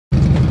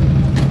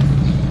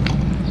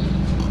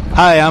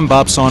Hi, I'm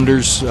Bob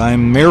Saunders.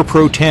 I'm Mayor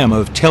Pro Tem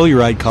of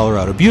Telluride,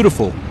 Colorado.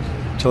 Beautiful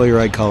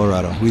Telluride,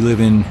 Colorado. We live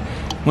in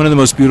one of the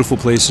most beautiful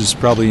places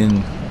probably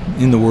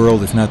in the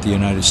world, if not the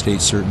United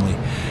States, certainly.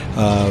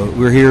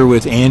 We're here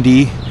with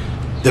Andy,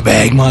 the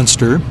bag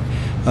monster.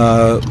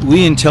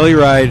 We in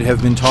Telluride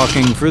have been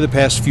talking for the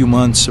past few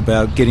months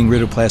about getting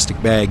rid of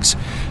plastic bags,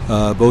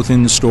 both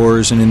in the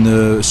stores and in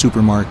the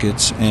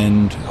supermarkets,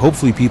 and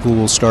hopefully people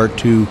will start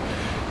to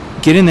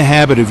get in the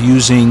habit of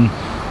using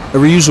a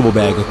reusable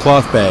bag, a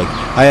cloth bag.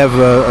 I have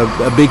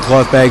a big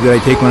cloth bag that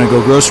I take when I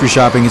go grocery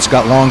shopping. It's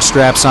got long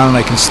straps on it.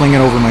 I can sling it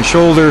over my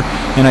shoulder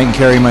and I can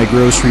carry my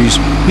groceries.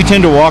 We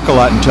tend to walk a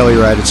lot in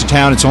Telluride. It's a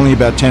town, it's only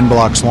about 10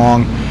 blocks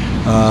long.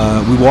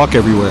 We walk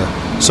everywhere.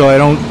 So I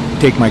don't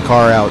take my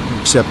car out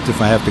except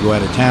if I have to go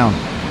out of town.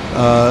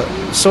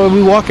 So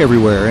we walk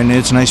everywhere, and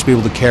it's nice to be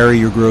able to carry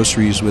your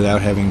groceries without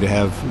having to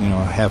have,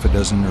 half a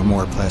dozen or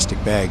more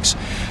plastic bags.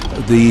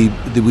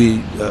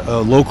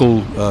 A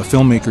local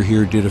filmmaker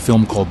here did a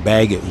film called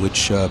Bag It,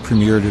 which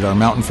premiered at our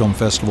Mountain Film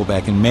Festival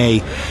back in May,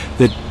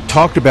 that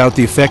talked about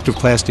the effect of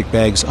plastic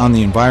bags on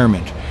the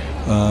environment.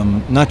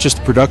 Not just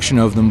the production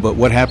of them, but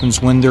what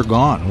happens when they're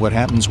gone. What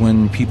happens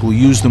when people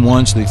use them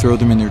once, they throw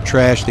them in their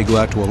trash, they go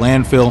out to a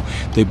landfill,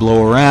 they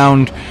blow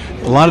around.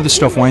 A lot of this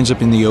stuff winds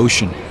up in the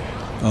ocean.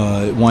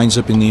 It winds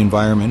up in the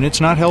environment. It's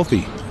not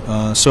healthy.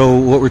 So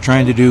what we're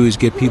trying to do is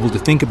get people to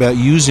think about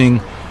using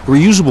a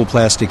reusable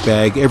plastic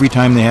bag every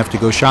time they have to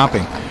go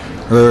shopping.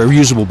 Or a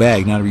reusable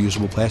bag, not a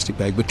reusable plastic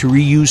bag, but to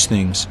reuse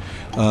things,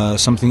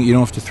 something that you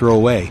don't have to throw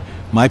away.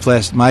 My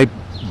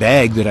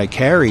bag that I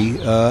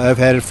carry, I've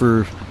had it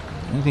for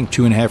I think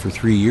 2.5 or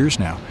 3 years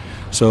now.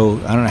 So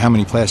I don't know how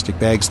many plastic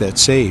bags that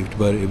saved,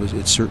 but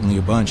it's certainly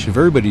a bunch. If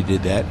everybody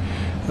did that,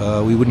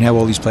 we wouldn't have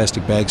all these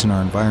plastic bags in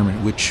our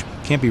environment, which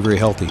can't be very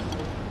healthy.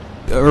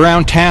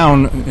 Around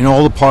town, in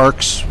all the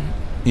parks,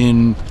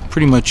 in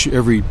pretty much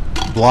every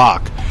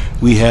block,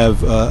 we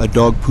have a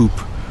dog poop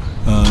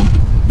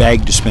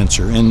bag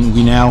dispenser, and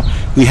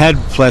we had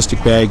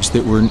plastic bags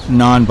that were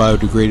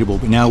non-biodegradable,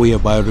 but now we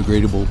have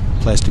biodegradable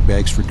plastic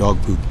bags for dog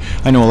poop.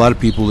 I know a lot of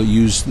people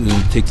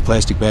that take the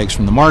plastic bags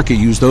from the market,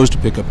 use those to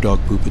pick up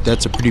dog poop, but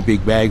that's a pretty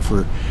big bag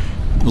for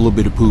a little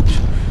bit of poop.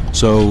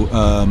 So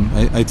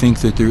I think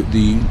that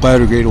the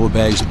biodegradable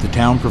bags that the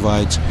town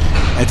provides,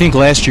 I think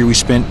last year we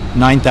spent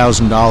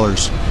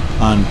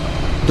 $9,000 on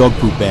dog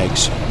poop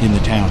bags in the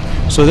town.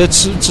 So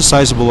it's a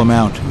sizable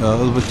amount.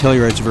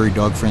 Telluride's a very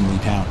dog-friendly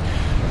town.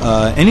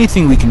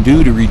 Anything we can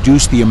do to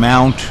reduce the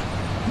amount,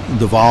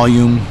 the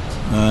volume,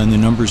 and the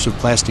numbers of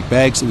plastic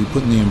bags that we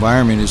put in the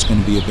environment is going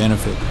to be a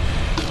benefit.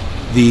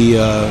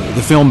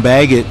 The film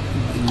Bag It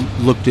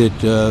looked at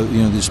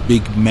this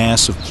big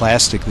mass of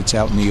plastic that's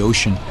out in the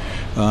ocean,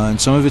 and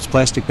some of it's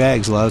plastic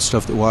bags. A lot of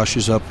stuff that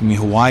washes up. I mean,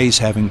 Hawaii's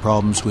having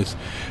problems with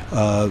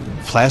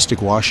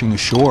plastic washing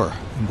ashore,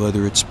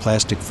 whether it's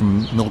plastic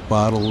from milk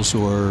bottles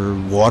or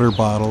water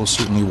bottles.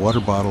 Certainly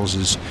water bottles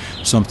is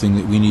something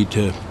that we need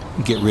to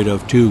get rid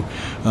of too.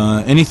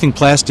 Anything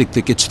plastic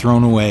that gets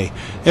thrown away.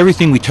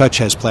 Everything we touch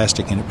has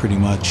plastic in it pretty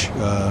much.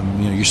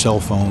 Your cell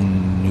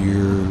phone,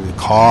 your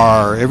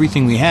car,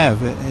 everything we have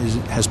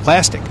has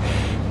plastic.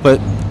 But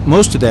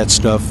most of that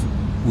stuff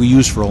we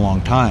use for a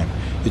long time.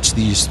 It's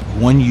these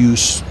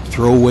one-use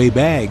throwaway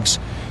bags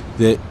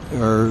that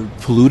are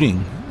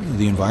polluting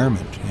the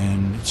environment,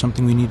 and it's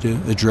something we need to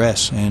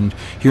address. And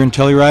here in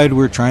Telluride,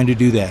 we're trying to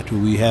do that.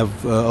 We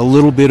have a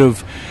little bit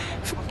of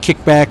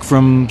kickback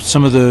from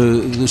some of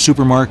the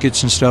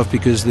supermarkets and stuff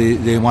because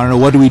they want to know,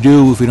 what do we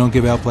do if we don't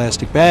give out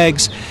plastic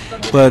bags?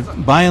 But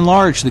by and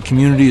large, the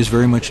community is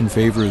very much in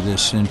favor of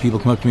this, and people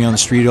come up to me on the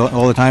street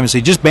all the time and say,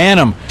 just ban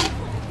them.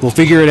 We'll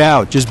figure it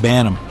out. Just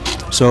ban them.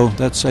 So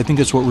I think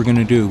that's what we're going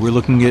to do. We're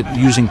looking at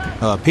using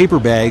paper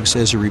bags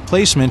as a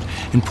replacement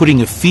and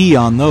putting a fee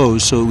on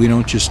those, so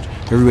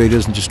everybody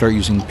doesn't just start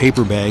using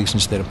paper bags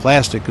instead of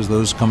plastic, because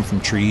those come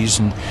from trees,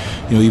 and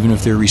even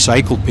if they're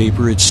recycled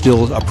paper, it's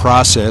still a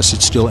process.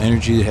 It's still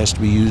energy that has to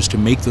be used to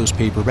make those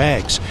paper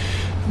bags.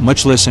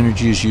 Much less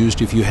energy is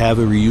used if you have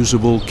a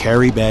reusable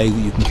carry bag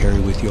that you can carry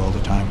with you all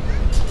the time.